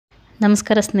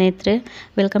ನಮಸ್ಕಾರ ಸ್ನೇಹಿತರೆ,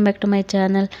 welcome back to my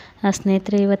channel.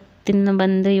 ಸ್ನೇಹಿತರೆ, ಇವತ್ತಿನ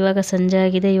ಬಂದು ಇವಾಗ ಸಂಜೆ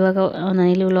ಆಗಿದೆ. ಇವಾಗ ನಾನು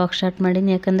ಇಲ್ಲಿ ವ್ಲಾಗ್ ಸ್ಟಾರ್ಟ್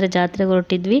ಮಾಡೀನಿ. ಯಾಕಂದರೆ ಜಾತ್ರೆಗೆ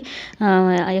ಹೊರಟಿದ್ವಿ.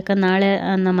 ಯಾಕಂದ್ರೆ ನಾಳೆ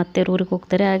ನಮ್ಮ ಅತ್ತೆ ಊರಿಗೆ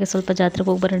ಹೋಗ್ತಾರೆ. ಹಾಗೆ ಸ್ವಲ್ಪ ಜಾತ್ರೆಗೆ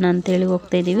ಹೋಗಿ ಬರೋಣ ಅಂತೇಳಿ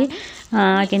ಹೋಗ್ತಾಯಿದ್ದೀವಿ.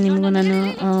 ಹಾಗೆ ನಿಮಗೂ ನಾನು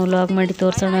ವ್ಲಾಗ್ ಮಾಡಿ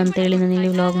ತೋರಿಸೋಣ ಅಂತೇಳಿ ನಾನು ಇಲ್ಲಿ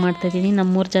ವ್ಲಾಗ್ ಮಾಡ್ತಾಯಿದ್ದೀನಿ.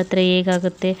 ನಮ್ಮೂರ ಜಾತ್ರೆ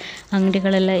ಹೇಗಾಗುತ್ತೆ,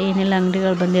 ಅಂಗಡಿಗಳೆಲ್ಲ ಏನೆಲ್ಲ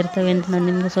ಅಂಗಡಿಗಳು ಬಂದಿರ್ತವೆ ಅಂತ ನಾನು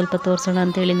ನಿಮಗೂ ಸ್ವಲ್ಪ ತೋರಿಸೋಣ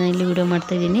ಅಂತೇಳಿ ನಾನು ಇಲ್ಲಿ ವಿಡಿಯೋ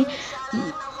ಮಾಡ್ತಾಯಿದ್ದೀನಿ.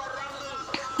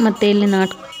 ಮತ್ತು ಇಲ್ಲಿ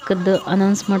ನಾಟಕದ್ದು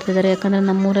ಅನೌನ್ಸ್ ಮಾಡ್ತಿದ್ದಾರೆ. ಯಾಕಂದರೆ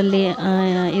ನಮ್ಮೂರಲ್ಲಿ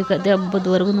ಯುಗಾದಿ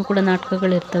ಹಬ್ಬದವರೆಗೂ ಕೂಡ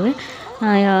ನಾಟಕಗಳಿರ್ತವೆ.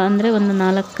 ಅಂದರೆ ಒಂದು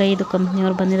 4-5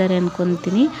 ಕಂಪ್ನಿಯವ್ರು ಬಂದಿದ್ದಾರೆ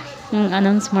ಅಂದ್ಕೊತೀನಿ.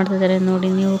 ಅನೌನ್ಸ್ ಮಾಡ್ತಿದ್ದಾರೆ ನೋಡಿ,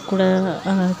 ನೀವು ಕೂಡ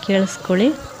ಕೇಳಿಸ್ಕೊಳ್ಳಿ.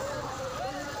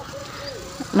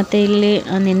 ಮತ್ತು ಇಲ್ಲಿ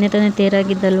ನಿನ್ನೆ ತಾನೇ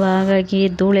ತೇರಾಗಿದ್ದಲ್ವ, ಹಾಗಾಗಿ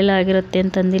ಧೂಳೆಲ್ಲ ಆಗಿರುತ್ತೆ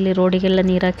ಅಂತಂದು ಇಲ್ಲಿ ರೋಡಿಗೆಲ್ಲ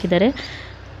ನೀರು ಹಾಕಿದ್ದಾರೆ.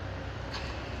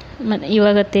 ಮತ್ತು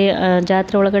ಇವಾಗ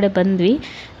ಜಾತ್ರೆ ಒಳಗಡೆ ಬಂದ್ವಿ.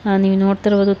 ನೀವು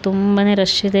ನೋಡ್ತಿರ್ಬೋದು ತುಂಬಾ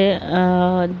ರಶ್ ಇದೆ.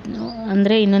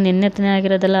 ಅಂದರೆ ಇನ್ನು ನಿನ್ನೆ ತಾನೇ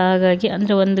ಆಗಿರೋದಲ್ಲ, ಹಾಗಾಗಿ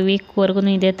ಅಂದರೆ ಒಂದು ವೀಕ್ವರೆಗೂ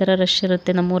ಇದೇ ಥರ ರಶ್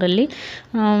ಇರುತ್ತೆ ನಮ್ಮೂರಲ್ಲಿ.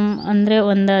 ಅಂದರೆ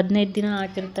ಒಂದು 15 ದಿನ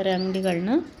ಹಾಕಿರ್ತಾರೆ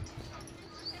ಅಂಗಡಿಗಳನ್ನ.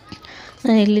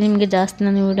 ಇಲ್ಲಿ ನಿಮಗೆ ಜಾಸ್ತಿ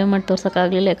ನಾನು ವಿಡಿಯೋ ಮಾಡಿ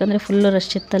ತೋರ್ಸೋಕ್ಕಾಗಲಿಲ್ಲ, ಯಾಕಂದರೆ ಫುಲ್ಲು ರಶ್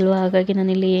ಇತ್ತಲ್ವ, ಹಾಗಾಗಿ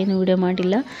ನಾನಿಲ್ಲಿ ಏನು ವಿಡಿಯೋ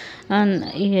ಮಾಡಿಲ್ಲ.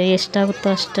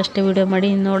 ಎಷ್ಟಾಗುತ್ತೋ ಅಷ್ಟೇ ವಿಡಿಯೋ ಮಾಡಿ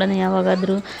ನೋಡೋಣ.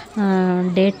 ಯಾವಾಗಾದರೂ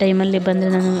ಡೇ ಟೈಮಲ್ಲಿ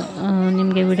ಬಂದರೆ ನಾನು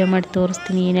ನಿಮಗೆ ವಿಡಿಯೋ ಮಾಡಿ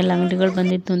ತೋರಿಸ್ತೀನಿ ಏನೆಲ್ಲ ಅಂಗಡಿಗಳು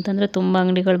ಬಂದಿದ್ದು ಅಂತಂದರೆ ತುಂಬ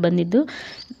ಅಂಗಡಿಗಳು ಬಂದಿದ್ದು.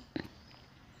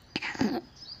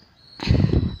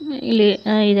 ಇಲ್ಲಿ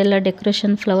ಇದೆಲ್ಲ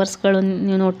ಡೆಕೋರೇಷನ್ ಫ್ಲವರ್ಸ್ಗಳು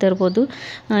ನೀವು ನೋಡ್ತಾ ಇರ್ಬೋದು.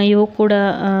 ಇವು ಕೂಡ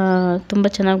ತುಂಬ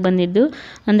ಚೆನ್ನಾಗಿ ಬಂದಿದ್ದು.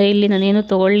 ಅಂದರೆ ಇಲ್ಲಿ ನಾನೇನು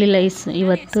ತೊಗೊಳ್ಳಿಲ್ಲ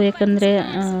ಇವತ್ತು, ಯಾಕಂದರೆ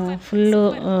ಫುಲ್ಲು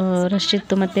ರಶ್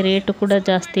ಇತ್ತು ಮತ್ತು ರೇಟು ಕೂಡ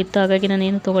ಜಾಸ್ತಿ ಇತ್ತು, ಹಾಗಾಗಿ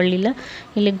ನಾನೇನು ತೊಗೊಳ್ಳಿಲ್ಲ.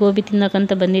 ಇಲ್ಲಿ ಗೋಬಿ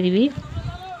ತಿನ್ನೋಕ್ಕಂತ ಬಂದಿದ್ದೀವಿ.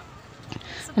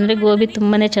 ಅಂದರೆ ಗೋಬಿ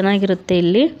ತುಂಬಾ ಚೆನ್ನಾಗಿರುತ್ತೆ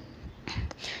ಇಲ್ಲಿ.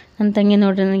 ನನ್ನ ತಂಗಿ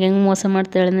ನೋಡ್ರಿ ನನಗೆ ಹೆಂಗೆ ಮೋಸ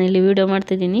ಮಾಡ್ತಾಳೆ. ನಾನು ಇಲ್ಲಿ ವೀಡಿಯೋ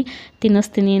ಮಾಡ್ತಿದ್ದೀನಿ,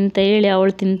 ತಿನ್ನಿಸ್ತೀನಿ ಅಂತ ಹೇಳಿ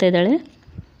ಅವಳು ತಿಂತಾಯಿದ್ದಾಳೆ.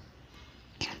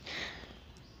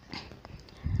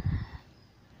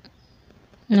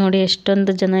 ನೋಡಿ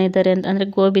ಎಷ್ಟೊಂದು ಜನ ಇದ್ದಾರೆ ಅಂತ. ಅಂದರೆ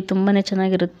ಗೋಬಿ ತುಂಬಾ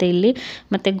ಚೆನ್ನಾಗಿರುತ್ತೆ ಇಲ್ಲಿ.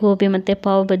 ಮತ್ತು ಗೋಬಿ ಮತ್ತು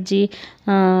ಪಾವ್ ಬಜ್ಜಿ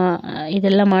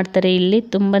ಇದೆಲ್ಲ ಮಾಡ್ತಾರೆ ಇಲ್ಲಿ.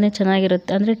 ತುಂಬಾ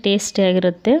ಚೆನ್ನಾಗಿರುತ್ತೆ, ಅಂದರೆ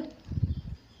ಟೇಸ್ಟಿಯಾಗಿರುತ್ತೆ.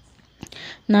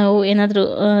 ನಾವು ಏನಾದರೂ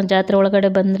ಜಾತ್ರೆ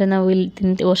ಒಳಗಡೆ ಬಂದರೆ ನಾವು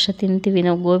ಇಲ್ಲಿ ವರ್ಷ ತಿಂತೀವಿ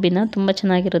ನಾವು ಗೋಬಿನ. ತುಂಬ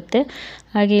ಚೆನ್ನಾಗಿರುತ್ತೆ.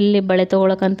 ಹಾಗೆ ಇಲ್ಲಿ ಬಳೆ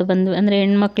ತೊಗೊಳಕ್ಕಂತ ಬಂದ್ವಿ. ಅಂದರೆ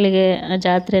ಹೆಣ್ಮಕ್ಳಿಗೆ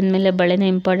ಜಾತ್ರೆ ಅಂದಮೇಲೆ ಬಳೆನೇ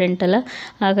ಇಂಪಾರ್ಟೆಂಟ್ ಅಲ್ಲ,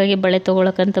 ಹಾಗಾಗಿ ಬಳೆ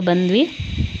ತೊಗೊಳಕ್ಕಂತ ಬಂದ್ವಿ.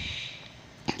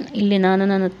 ಇಲ್ಲಿ ನಾನು,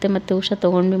 ನನ್ನ ಅತ್ತೆ ಮತ್ತು ಉಷಾ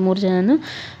ತೊಗೊಂಡ್ವಿ, 3 ಜನನು.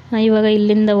 ಇವಾಗ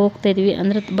ಇಲ್ಲಿಂದ ಹೋಗ್ತಾಯಿದ್ವಿ.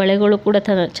 ಅಂದರೆ ಬಳೆಗಳು ಕೂಡ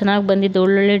ಚೆನ್ನಾಗಿ ಬಂದಿದ್ದು,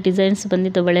 ಒಳ್ಳೊಳ್ಳೆ ಡಿಸೈನ್ಸ್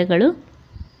ಬಂದಿದ್ದು ಬಳೆಗಳು.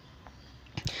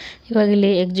 ಇವಾಗ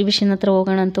ಇಲ್ಲಿ ಎಕ್ಸಿಬಿಷನ್ ಹತ್ರ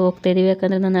ಹೋಗೋಣ ಅಂತ ಹೋಗ್ತಾಯಿದ್ದೀವಿ.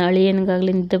 ಯಾಕಂದರೆ ನನ್ನ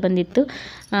ಅಳಿಯನಿಗಾಗಲಿ ನಿದ್ದೆ ಬಂದಿತ್ತು,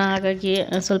 ಹಾಗಾಗಿ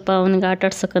ಸ್ವಲ್ಪ ಅವನಿಗೆ ಆಟ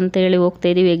ಆಡ್ಸೋಕ್ಕಂತ ಹೇಳಿ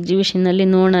ಹೋಗ್ತಾಯಿದ್ದೀವಿ ಎಕ್ಸಿಬಿಷನ್ನಲ್ಲಿ.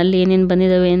 ನೋಡೋಣ ಅಲ್ಲಿ ಏನೇನು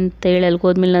ಬಂದಿದ್ದಾವೆ ಅಂತ ಹೇಳಿ. ಅಲ್ಲಿಗೆ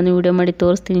ಹೋದ್ಮೇಲೆ ನಾನು ವಿಡಿಯೋ ಮಾಡಿ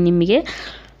ತೋರಿಸ್ತೀನಿ ನಿಮಗೆ.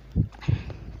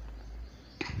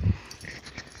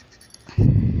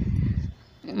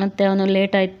 ಮತ್ತು ಅವನು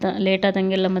ಲೇಟ್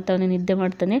ಆದಂಗೆಲ್ಲ ಮತ್ತು ಅವನು ನಿದ್ದೆ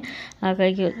ಮಾಡ್ತಾನೆ,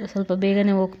 ಹಾಗಾಗಿ ಸ್ವಲ್ಪ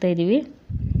ಬೇಗನೆ ಹೋಗ್ತಾಯಿದ್ದೀವಿ.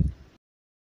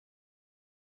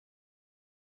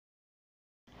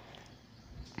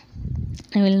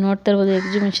 ನಾವಿಲ್ಲಿ ನೋಡ್ತಾ ಇರ್ಬೋದು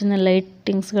ಎಕ್ಸಿಬಿಷನ್ನ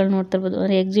ಲೈಟಿಂಗ್ಸ್ಗಳು ನೋಡ್ತಾ ಇರ್ಬೋದು.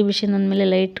 ಅಂದರೆ ಎಕ್ಸಿಬಿಷನ್ ಅಂದಮೇಲೆ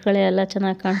ಲೈಟ್ಗಳೇ ಎಲ್ಲ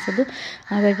ಚೆನ್ನಾಗಿ ಕಾಣಿಸೋದು,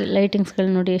 ಹಾಗಾಗಿ ಲೈಟಿಂಗ್ಸ್ಗಳು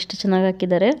ನೋಡಿ ಎಷ್ಟು ಚೆನ್ನಾಗಿ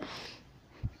ಹಾಕಿದ್ದಾರೆ.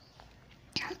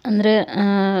 ಅಂದರೆ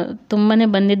ತುಂಬಾ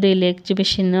ಬಂದಿದ್ದು ಇಲ್ಲಿ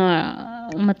ಎಕ್ಸಿಬಿಷನ್ನು.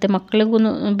 ಮತ್ತು ಮಕ್ಳಿಗೂ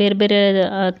ಬೇರೆ ಬೇರೆ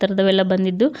ಥರದವೆಲ್ಲ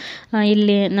ಬಂದಿದ್ದು.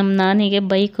 ಇಲ್ಲಿ ನಮ್ಮ ನಾನಿಗೆ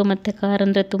ಬೈಕು ಮತ್ತು ಕಾರ್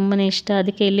ಅಂದರೆ ತುಂಬಾ ಇಷ್ಟ,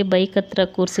 ಅದಕ್ಕೆ ಇಲ್ಲಿ ಬೈಕ್ ಹತ್ರ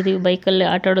ಕೂರಿಸಿದ್ದೀವಿ, ಬೈಕಲ್ಲಿ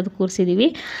ಆಟ ಆಡೋದು ಕೂರಿಸಿದ್ದೀವಿ.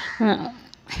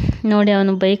 ನೋಡಿ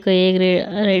ಅವನು ಬೈಕ್ ಹೇಗೆ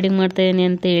ರೈಡಿಂಗ್ ಮಾಡ್ತಾಯಿದ್ದಾನೆ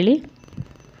ಅಂತ ಹೇಳಿ.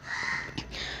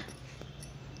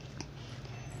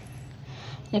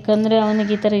 ಯಾಕಂದರೆ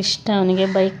ಅವನಿಗೆ ಈ ಥರ ಇಷ್ಟ, ಅವನಿಗೆ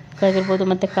ಬೈಕ್ ಆಗಿರ್ಬೋದು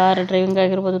ಮತ್ತು ಕಾರ್ ಡ್ರೈವಿಂಗ್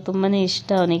ಆಗಿರ್ಬೋದು ತುಂಬಾ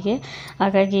ಇಷ್ಟ ಅವನಿಗೆ,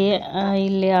 ಹಾಗಾಗಿ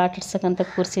ಇಲ್ಲಿ ಆಟಾಡ್ಸೋಕ್ಕಂತ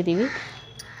ಕೂರಿಸಿದ್ದೀವಿ.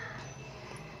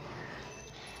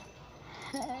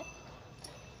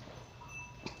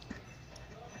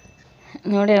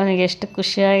 ನೋಡಿ ಅವನಿಗೆ ಎಷ್ಟು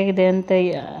ಖುಷಿಯಾಗಿದೆ ಅಂತ.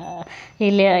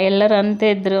 ಇಲ್ಲಿ ಎಲ್ಲರೂ ಅಂತ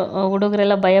ಇದ್ದರು,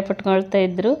 ಹುಡುಗರೆಲ್ಲ ಭಯ ಪಟ್ಕೊಳ್ತಾ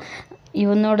ಇದ್ದರು.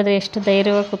 ಇವನು ನೋಡಿದ್ರೆ ಎಷ್ಟು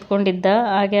ಧೈರ್ಯವಾಗಿ ಕುತ್ಕೊಂಡಿದ್ದ,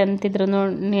 ಹಾಗೆ ಅಂತಿದ್ರು,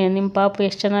 ನಿಮ್ಮ ಪಾಪು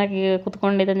ಎಷ್ಟು ಚೆನ್ನಾಗಿ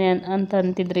ಕುತ್ಕೊಂಡಿದ್ದಾನೆ ಅಂತ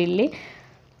ಅಂತಿದ್ರು ಇಲ್ಲಿ.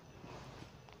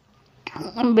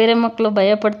 ಬೇರೆ ಮಕ್ಕಳು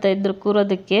ಭಯ ಪಡ್ತಾಯಿದ್ರು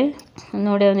ಕೂರೋದಕ್ಕೆ.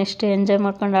 ನೋಡಿ ಅವನು ಎಷ್ಟು ಎಂಜಾಯ್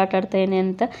ಮಾಡ್ಕೊಂಡು ಆಟ ಆಡ್ತಾಯಿದ್ದಾನೆ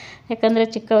ಅಂತ. ಯಾಕಂದರೆ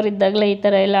ಚಿಕ್ಕವರಿದ್ದಾಗಲೇ ಈ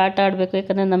ಥರ ಎಲ್ಲ ಆಟ ಆಡಬೇಕು.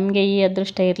 ಯಾಕಂದರೆ ನಮಗೆ ಈ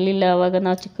ಅದೃಷ್ಟ ಇರಲಿಲ್ಲ ಆವಾಗ,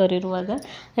 ನಾವು ಚಿಕ್ಕವರಿರುವಾಗ.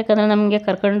 ಯಾಕಂದರೆ ನಮಗೆ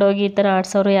ಕರ್ಕೊಂಡೋಗಿ ಈ ಥರ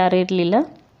ಆಡ್ಸೋರು ಯಾರೂ ಇರಲಿಲ್ಲ.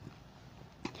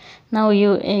 ನಾವು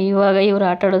ಇವಾಗ ಇವರು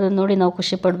ಆಟ ಆಡೋದನ್ನು ನೋಡಿ ನಾವು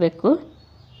ಖುಷಿ ಪಡಬೇಕು.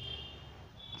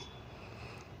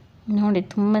 ನೋಡಿ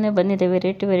ತುಂಬಾ ಬಂದಿದೆ,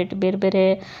 ವೆರೈಟಿ ಬೇರೆ ಬೇರೆ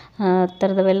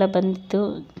ಥರದವೆಲ್ಲ ಬಂದಿತ್ತು.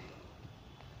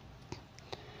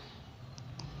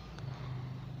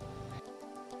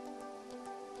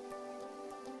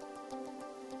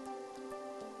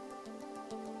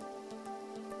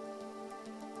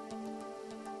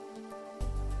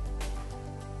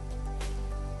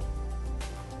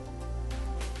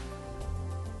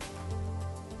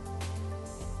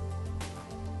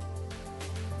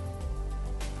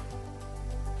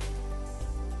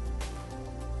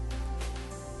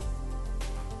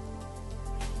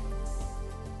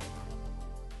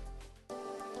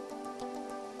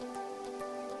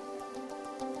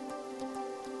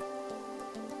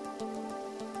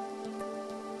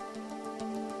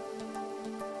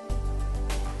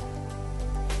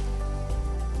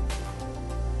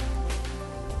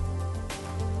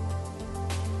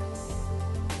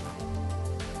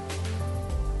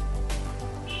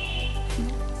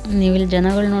 ನೀವು ಇಲ್ಲಿ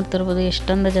ಜನಗಳು ನೋಡ್ತಿರ್ಬೋದು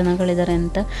ಎಷ್ಟೊಂದು ಜನಗಳಿದ್ದಾರೆ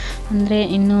ಅಂತ. ಅಂದರೆ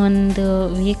ಇನ್ನೂ ಒಂದು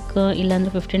ವೀಕ್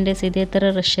ಇಲ್ಲಾಂದರೆ 15 ಡೇಸ್ ಇದೇ ಥರ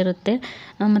ರಶ್ ಇರುತ್ತೆ.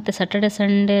 ಮತ್ತು ಸ್ಯಾಟರ್ಡೆ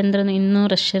ಸಂಡೇ ಅಂದ್ರೆ ಇನ್ನೂ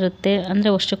ರಶ್ ಇರುತ್ತೆ.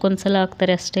 ಅಂದರೆ ವರ್ಷಕ್ಕೊಂದು ಸಲ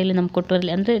ಆಗ್ತಾರೆ ಅಷ್ಟೇ ಇಲ್ಲಿ ನಮ್ಮ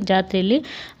ಕೊಟ್ಟೂರಲ್ಲಿ. ಅಂದರೆ ಜಾತ್ರೆಯಲ್ಲಿ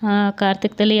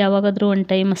ಕಾರ್ತಿಕದಲ್ಲಿ ಯಾವಾಗಾದರೂ ಒಂದು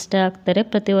ಟೈಮ್ ಅಷ್ಟೇ ಹಾಕ್ತಾರೆ,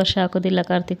 ಪ್ರತಿ ವರ್ಷ ಹಾಕೋದಿಲ್ಲ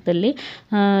ಕಾರ್ತಿಕದಲ್ಲಿ.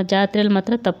 ಜಾತ್ರೆಯಲ್ಲಿ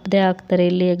ಮಾತ್ರ ತಪ್ಪದೇ ಹಾಕ್ತಾರೆ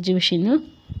ಇಲ್ಲಿ ಎಕ್ಸಿಬಿಷನ್ನು.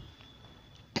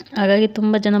 ಹಾಗಾಗಿ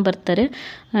ತುಂಬ ಜನ ಬರ್ತಾರೆ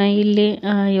ಇಲ್ಲಿ.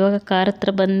 ಇವಾಗ ಕಾರ್ ಹತ್ರ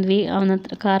ಬಂದ್ವಿ, ಅವನ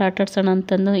ಹತ್ರ ಕಾರ್ ಆಟಾಡ್ಸೋಣ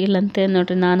ಅಂತಂದು. ಇಲ್ಲಂತೆ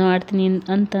ನೋಡ್ರಿ ನಾನು ಆಡ್ತೀನಿ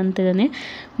ಅಂತ ಅಂತಿದ್ದಾನೆ.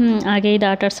 ಹಾಗೆ ಇದು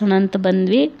ಆಟಾಡ್ಸೋಣ ಅಂತ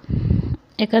ಬಂದ್ವಿ.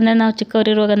 ಯಾಕಂದರೆ ನಾವು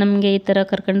ಚಿಕ್ಕವರಿರುವಾಗ ನಮಗೆ ಈ ಥರ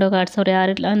ಕರ್ಕೊಂಡೋಗಿ ಆಡ್ಸೋರು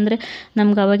ಯಾರಿಲ್ಲ. ಅಂದರೆ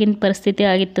ನಮ್ಗೆ ಅವಾಗಿನ ಪರಿಸ್ಥಿತಿ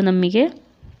ಆಗಿತ್ತು ನಮಗೆ.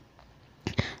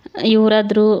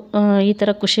 ಇವರಾದರೂ ಈ ಥರ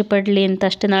ಖುಷಿ ಪಡಲಿ ಅಂತ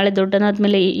ಅಷ್ಟೇ. ನಾಳೆ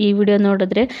ದೊಡ್ಡನಾದ್ಮೇಲೆ ಈ ವಿಡಿಯೋ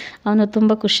ನೋಡಿದ್ರೆ ಅವನು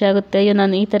ತುಂಬ ಖುಷಿಯಾಗುತ್ತೆ. ಅಯ್ಯೋ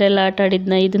ನಾನು ಈ ಥರ ಎಲ್ಲ ಆಟ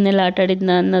ಆಡಿದ್ನ, ಇದನ್ನೆಲ್ಲ ಆಟ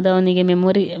ಆಡಿದ್ನ ಅನ್ನೋದು ಅವನಿಗೆ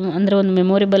ಮೆಮೊರಿ, ಅಂದರೆ ಒಂದು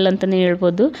ಮೆಮೊರಿಬಲ್ ಅಂತಲೇ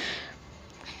ಹೇಳ್ಬೋದು.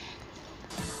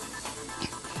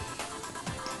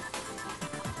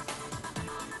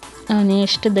 ಅವನು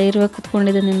ಎಷ್ಟು ಧೈರ್ಯವಾಗಿ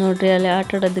ಕೂತ್ಕೊಂಡಿದ್ದಾನೆ ನೋಡ್ರಿ ಅಲ್ಲಿ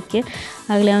ಆಟ ಆಡೋದಕ್ಕೆ.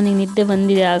 ಆಗಲೇ ಅವನಿಗೆ ನಿದ್ದೆ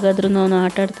ಬಂದಿದೆ, ಹಾಗಾದ್ರೂ ಅವನು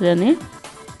ಆಟ ಆಡ್ತಿದ್ದಾನೆ.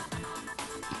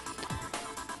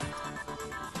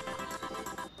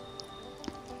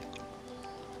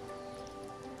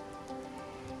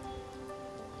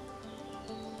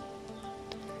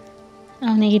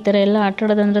 ಅವನಿಗೆ ಈ ಥರ ಎಲ್ಲ ಆಟ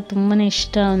ಆಡೋದಂದ್ರೆ ತುಂಬಾ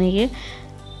ಇಷ್ಟ ಅವನಿಗೆ.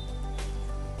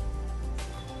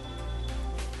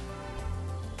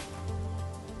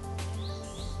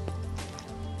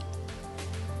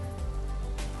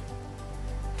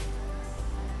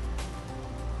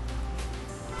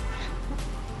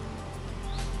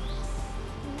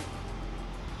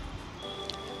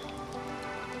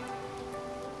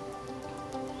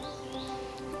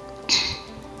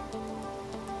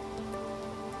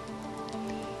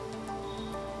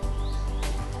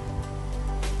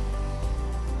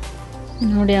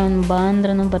 ನೋಡಿ ಅವನು ಬಾ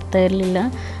ಅಂದ್ರೂ ಬರ್ತಾ ಇರಲಿಲ್ಲ.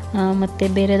 ಮತ್ತು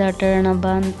ಬೇರೆದು ಆಟ ಆಡೋಣ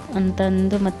ಬಾ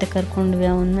ಅಂತಂದು ಮತ್ತೆ ಕರ್ಕೊಂಡ್ವಿ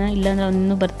ಅವನ್ನ. ಇಲ್ಲಾಂದ್ರೆ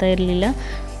ಅವನಿನ್ನೂ ಬರ್ತಾ ಇರಲಿಲ್ಲ.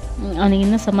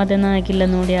 ಅವನಿಗಿನ್ನೂ ಸಮಾಧಾನ ಆಗಿಲ್ಲ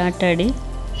ನೋಡಿ ಆಟ ಆಡಿ.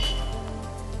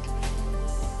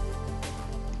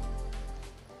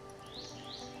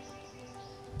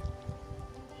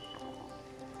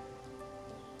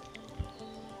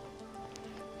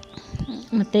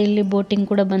 ಮತ್ತು ಇಲ್ಲಿ ಬೋಟಿಂಗ್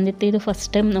ಕೂಡ ಬಂದಿತ್ತು. ಇದು ಫಸ್ಟ್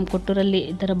ಟೈಮ್ ನಮ್ಮ ಕೊಟ್ಟೂರಲ್ಲಿ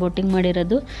ಈ ಥರ ಬೋಟಿಂಗ್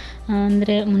ಮಾಡಿರೋದು.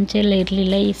 ಅಂದರೆ ಮುಂಚೆ ಎಲ್ಲ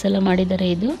ಇರಲಿಲ್ಲ, ಈ ಸಲ ಮಾಡಿದ್ದಾರೆ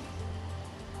ಇದು.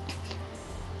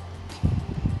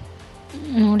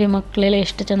 ನೋಡಿ ಮಕ್ಕಳೆಲ್ಲ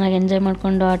ಎಷ್ಟು ಚೆನ್ನಾಗಿ ಎಂಜಾಯ್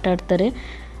ಮಾಡಿಕೊಂಡು ಆಟ ಆಡ್ತಾರೆ.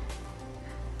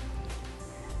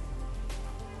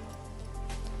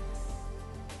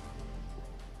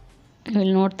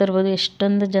 ಇಲ್ಲಿ ನೋಡ್ತಾ ಇರ್ಬೋದು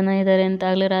ಎಷ್ಟೊಂದು ಜನ ಇದ್ದಾರೆ ಅಂತ.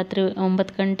 ಆಗಲೇ ರಾತ್ರಿ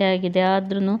 9 ಗಂಟೆ ಆಗಿದೆ,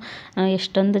 ಆದ್ರೂ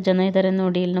ಎಷ್ಟೊಂದು ಜನ ಇದ್ದಾರೆ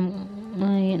ನೋಡಿ ಇಲ್ಲಿ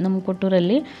ನಮ್ಮ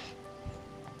ಕೊಟ್ಟೂರಲ್ಲಿ.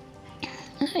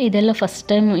 ಇದೆಲ್ಲ ಫಸ್ಟ್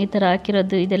ಟೈಮ್ ಈ ಥರ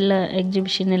ಹಾಕಿರೋದು, ಇದೆಲ್ಲ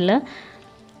ಎಕ್ಸಿಬಿಷನ್ ಎಲ್ಲ.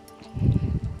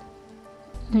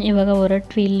 ಇವಾಗ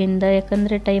ಹೊರಟ್ವಿ ಇಲ್ಲಿಂದ,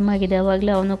 ಯಾಕಂದರೆ ಟೈಮ್ ಆಗಿದೆ.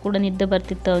 ಆವಾಗಲೇ ಅವನು ಕೂಡ ನಿದ್ದೆ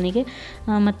ಬರ್ತಿತ್ತು ಅವನಿಗೆ,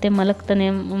 ಮತ್ತು ಮಲಗ್ತಾನೆ,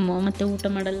 ಮತ್ತು ಊಟ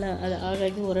ಮಾಡಲ್ಲ.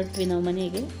 ಹಾಗಾಗಿ ಹೊರಟ್ವಿ ನಾವು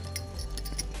ಮನೆಗೆ.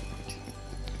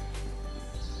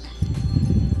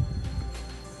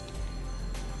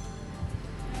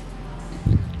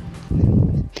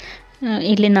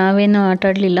 ಇಲ್ಲಿ ನಾವೇನು ಆಟ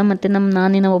ಆಡಲಿಲ್ಲ, ಮತ್ತು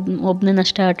ನಾನಿನ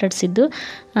ಒಬ್ಬನನ್ನಷ್ಟೇ ಆಟ ಆಡಿಸಿದ್ದು.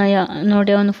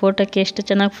 ನೋಡಿ ಅವನು ಫೋಟೋಕ್ಕೆ ಎಷ್ಟು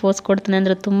ಚೆನ್ನಾಗಿ ಫೋಸ್ ಕೊಡ್ತಾನೆ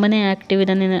ಅಂದರೆ ತುಂಬಾ ಆ್ಯಕ್ಟಿವ್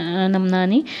ಇದ್ದಾನೆ ನಮ್ಮ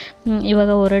ನಾನಿ.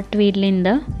 ಇವಾಗ ಹೊರಟ್ವಿ ಇಲ್ಲಿಂದ,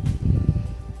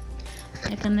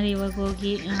 ಯಾಕಂದರೆ ಇವಾಗ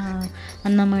ಹೋಗಿ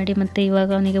ಅನ್ನ ಮಾಡಿ ಮತ್ತು ಇವಾಗ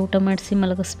ಅವನಿಗೆ ಊಟ ಮಾಡಿಸಿ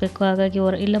ಮಲಗಿಸ್ಬೇಕು. ಹಾಗಾಗಿ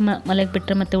ಇಲ್ಲ ಮಲಗಿ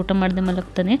ಬಿಟ್ಟರೆ ಮತ್ತೆ ಊಟ ಮಾಡದೆ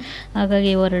ಮಲಗ್ತಾನೆ.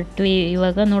 ಹಾಗಾಗಿ ಹೊರಟ್ವಿ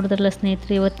ಇವಾಗ. ನೋಡಿದ್ರಲ್ಲ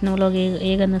ಸ್ನೇಹಿತರೆ, ಇವತ್ತಿನ ವ್ಲಾಗ್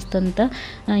ಹೇಗೆ ಅನ್ನಿಸ್ತು ಅಂತ.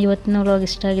 ಇವತ್ತಿನ ವ್ಲಾಗ್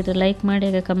ಇಷ್ಟ ಆಗಿದ್ರೆ ಲೈಕ್ ಮಾಡಿ,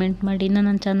 ಹಾಗೆ ಕಮೆಂಟ್ ಮಾಡಿ. ಇನ್ನು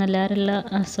ನನ್ನ ಚಾನಲ್ ಯಾರೆಲ್ಲ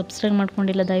ಸಬ್ಸ್ಕ್ರೈಬ್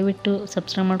ಮಾಡ್ಕೊಂಡಿಲ್ಲ ದಯವಿಟ್ಟು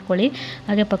ಸಬ್ಸ್ಕ್ರೈಬ್ ಮಾಡ್ಕೊಳ್ಳಿ.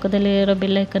 ಹಾಗೆ ಪಕ್ಕದಲ್ಲಿರೋ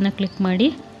ಬೆಲ್ಲೈಕನ್ನ ಕ್ಲಿಕ್ ಮಾಡಿ.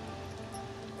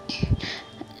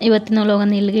 ಇವತ್ತಿನ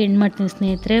ವ್ಲಾಗನ್ನು ಇಲ್ಲಿಗೆ ಎಂಡ್ ಮಾಡ್ತೀನಿ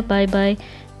ಸ್ನೇಹಿತರೆ. ಬಾಯ್ ಬಾಯ್,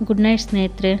 ಗುಡ್ ನೈಟ್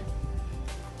ಸ್ನೇಹಿತರೆ.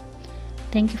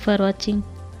 Thank you for watching.